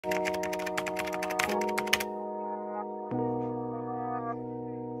What's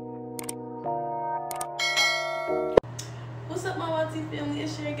up, my YT family?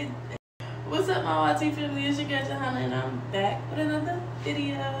 It's your good. What's up, my YT family? It's your girl Johanna, and I'm back with another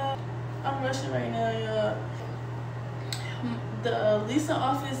video. I'm rushing right now, y'all. The Lisa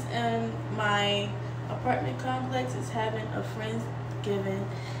office in my apartment complex is having a Friendsgiving.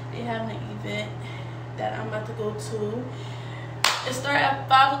 They having an event that I'm about to go to. It started at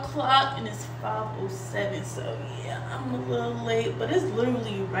 5 o'clock and it's 5:07, so yeah, I'm a little late, but it's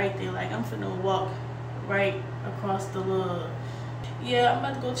literally right there. Like, I'm finna walk right across the little, yeah, I'm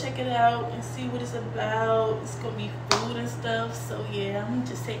about to go check it out and see what it's about. It's gonna be food and stuff, so yeah, I'm gonna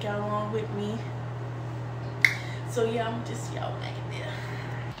just take y'all along with me. So yeah, I'm just y'all back there.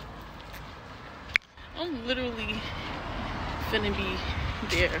 I'm literally finna be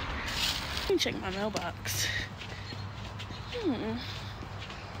there. Let me check my mailbox. I'm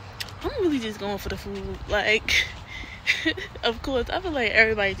really just going for the food. Like, of course, I feel like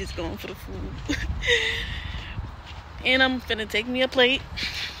everybody just going for the food. And I'm finna take me a plate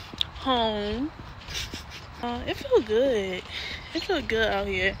home. It feel good. It feel good out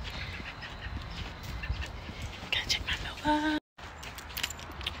here. Gotta check my mailbox.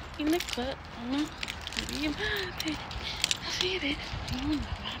 In the cut. I see it.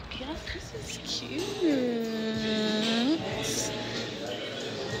 This is cute.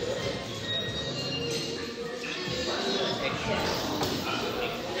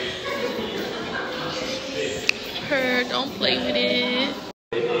 Her, don't play with it.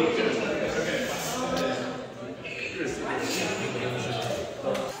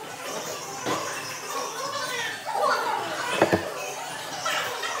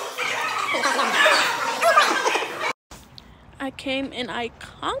 I came and I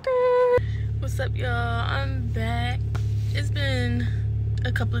conquered. What's up, y'all? I'm back. It's been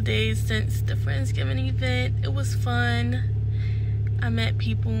a couple of days since the Friendsgiving event. It was fun. I met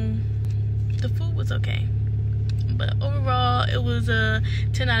people. The food was okay, but overall it was a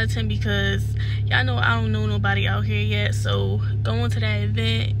 10 out of 10 because y'all know I don't know nobody out here yet, so going to that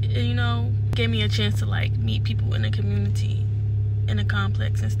event, you know, gave me a chance to like meet people in the community, in the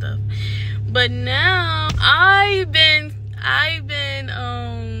complex and stuff. But now I've been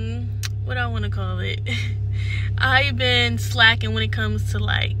what I want to call it, I've been slacking when it comes to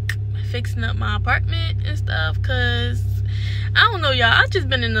like fixing up my apartment and stuff, because I don't know, y'all, I've just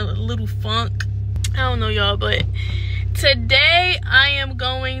been in a little funk. I don't know, y'all, but today I am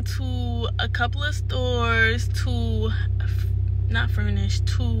going to a couple of stores to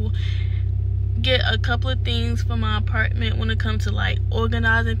to get a couple of things for my apartment when it comes to like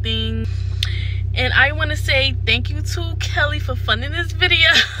organizing things. And I want to say thank you to Kelly for funding this video.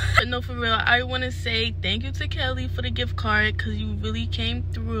 But no, for real, I want to say thank you to Kelly for the gift card, because you really came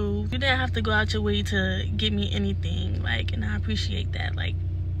through. You didn't have to go out your way to get me anything, like, and I appreciate that, like,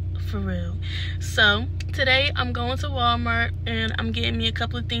 for real. So today I'm going to Walmart and I'm getting me a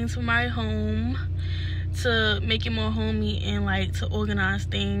couple of things for my home to make it more homey and like to organize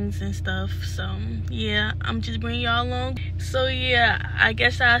things and stuff. So yeah, I'm just bringing y'all along. So yeah, I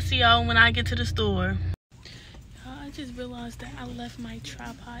guess I'll see y'all when I get to the store. I just realized that I left my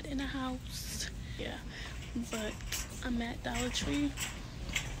tripod in the house. Yeah, but I'm at Dollar Tree.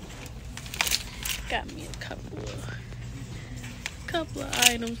 Got me a couple of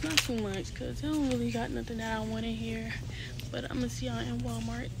items, not too much, because I don't really got nothing that I want in here. But I'm gonna see y'all in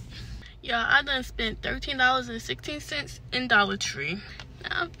Walmart. Y'all, I done spent $13.16 in Dollar Tree.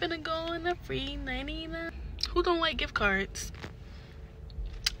 Now I'm finna go on a free 99. Who don't like gift cards?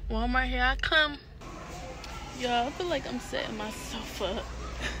 Walmart, here I come. Y'all, I feel like I'm setting myself up.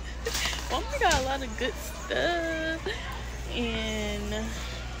 Walmart got a lot of good stuff, and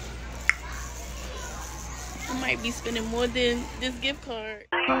I might be spending more than this gift card.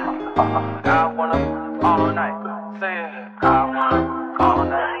 I wanna all night. Say it. I wanna all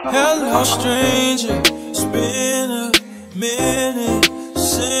night. Hello, stranger. It's been a minute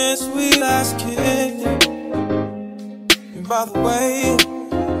since we last kicked it. And by the way,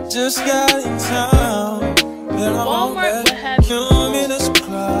 just got in town. Walmart will have luminous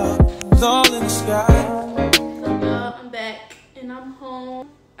clouds all in the sky. So y'all, I'm back and I'm home.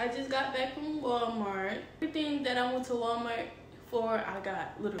 I just got back from Walmart. Everything that I went to Walmart for, I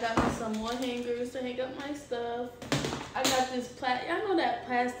got. Literally got me some more hangers to hang up my stuff. I got this y'all know that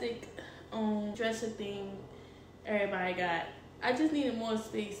plastic dresser thing everybody got. I just needed more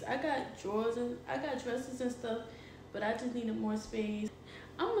space. I got drawers and I got dresses and stuff, but I just needed more space.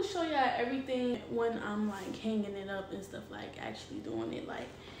 I'm gonna show y'all everything when I'm like hanging it up and stuff, like actually doing it. Like,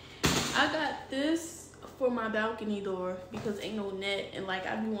 I got this for my balcony door because ain't no net, and like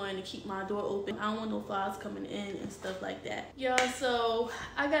I be wanting to keep my door open. I don't want no flies coming in and stuff like that. Y'all, so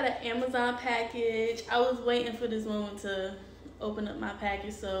I got an Amazon package. I was waiting for this moment to open up my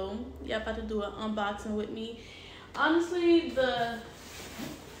package, so y'all about to do an unboxing with me. Honestly, I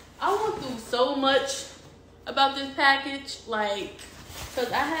went through so much about this package, like,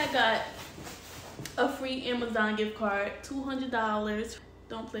 cause I had got a free Amazon gift card, $200.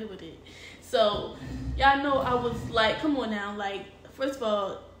 Don't play with it. So y'all know I was like, come on now, like, first of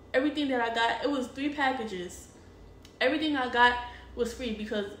all, everything that I got, it was 3 packages. Everything I got was free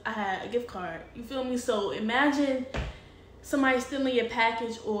because I had a gift card. You feel me? So imagine somebody stealing your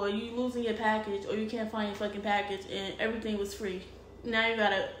package, or you losing your package, or you can't find your fucking package and everything was free. Now you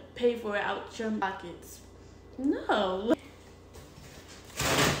gotta pay for it out your pockets. No.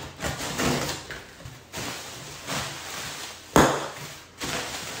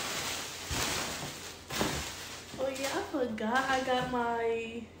 I forgot I got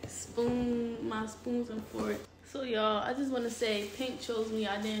my spoons and forks. So y'all, I just want to say Pink chose me.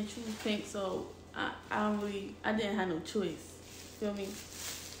 I didn't choose Pink, so I didn't have no choice. Feel me?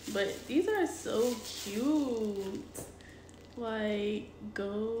 But these are so cute. Like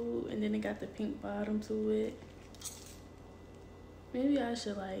gold, and then it got the pink bottom to it. Maybe I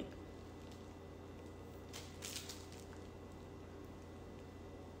should like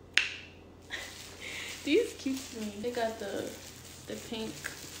these cute to me. They got the pink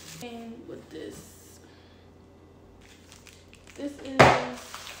and with this. This is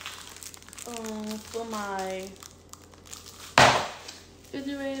for my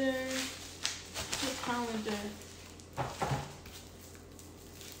refrigerator, the calendar,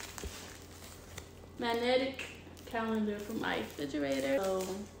 magnetic calendar for my refrigerator. So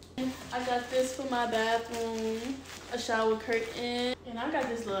I got this for my bathroom, a shower curtain, and I got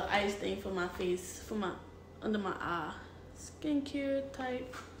this little ice thing for my face, for my under my eye, skincare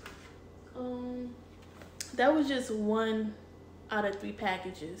type. That was just 1 out of 3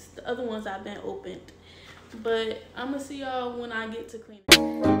 packages. The other ones I've been opened, but I'm gonna see y'all when I get to clean it.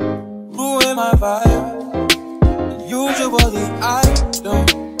 Ruin my vibe. Usually I don't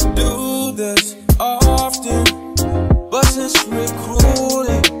do this often, but since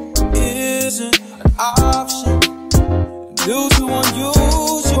recruiting isn't an option due to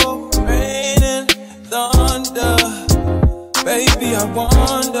unusual rain and thunder, baby I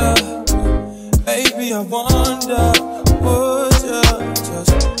wonder, would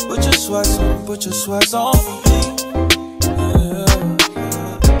you just put your sweats on for me? Yeah.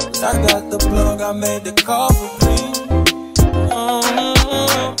 I got the plug, I made the call for me.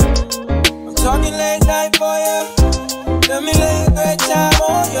 I'm talking late night for you. Let me lay a great time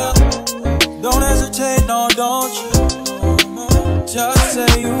on you. Don't hesitate, no, don't you? Just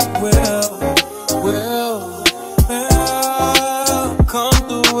say you will. Come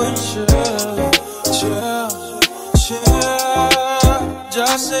through and chill.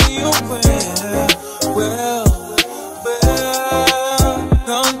 Just say you will.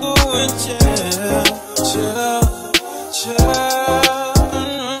 Come through and chill.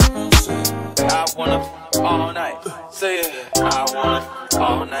 I wanna all night. Say it. I wanna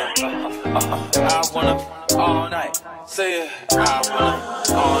all night. I wanna all night. Say it. I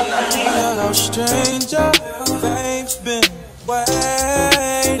wanna all night. Hello, stranger. Babe's been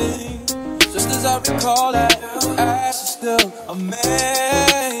waiting. Just as I recall that ass is still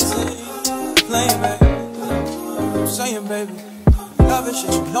amazing. Playing, baby. Saying, baby. Love it,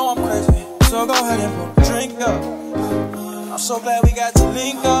 shit, you know I'm crazy. So go ahead and put a drink up. I'm so glad we got to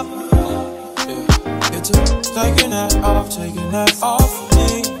link up. Yeah, it's taking that off of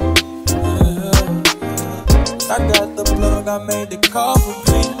me. Yeah. I got the plug, I made the call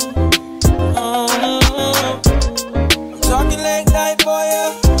for me. I'm talking late night for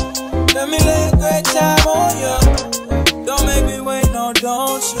you. Let me lay a great time on you. Don't make me wait, no,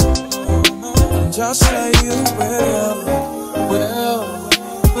 don't you? Just say you will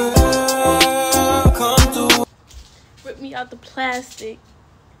come through. Rip me out the plastic.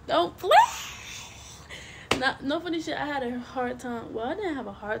 Don't play. No funny shit. I had a hard time. Well, I didn't have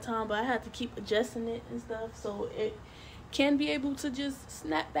a hard time, but I had to keep adjusting it and stuff, so it can be able to just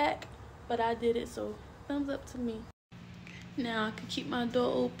snap back. But I did it, so thumbs up to me. Now I can keep my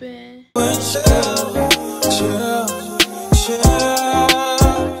door open. Chill.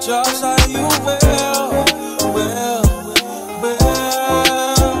 Just like you will.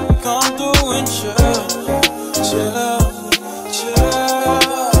 Come through and chill.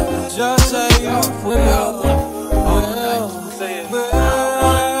 Just like you will.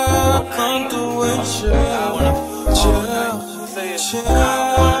 Come through and chill.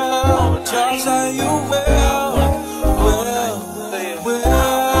 Just like you will.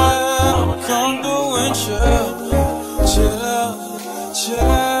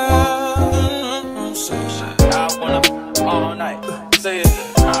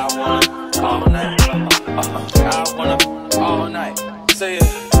 Say it,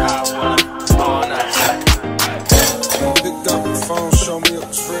 I wanna all night. Pick up the phone, show me it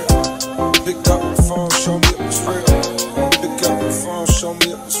was real. Pick up the phone, show me it was real. Pick up the phone, show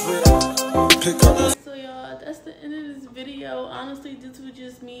me it was real. Pick up the So y'all, that's the end of this video. Honestly, this was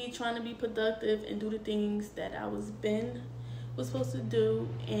just me trying to be productive and do the things that I was supposed to do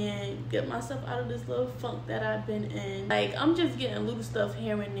and get myself out of this little funk that I've been in. Like, I'm just getting little stuff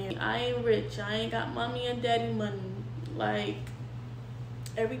here and there. I ain't rich. I ain't got mommy and daddy money. Like,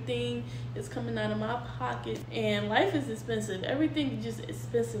 everything is coming out of my pocket, and life is expensive. Everything is just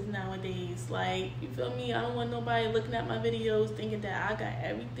expensive nowadays. Like, you feel me? I don't want nobody looking at my videos thinking that I got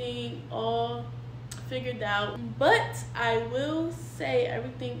everything all figured out. But I will say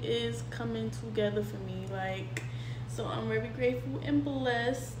everything is coming together for me. Like, so I'm very grateful and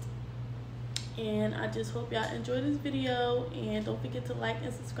blessed, and I just hope y'all enjoy this video, and don't forget to like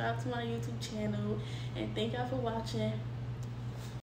and subscribe to my YouTube channel, and thank y'all for watching.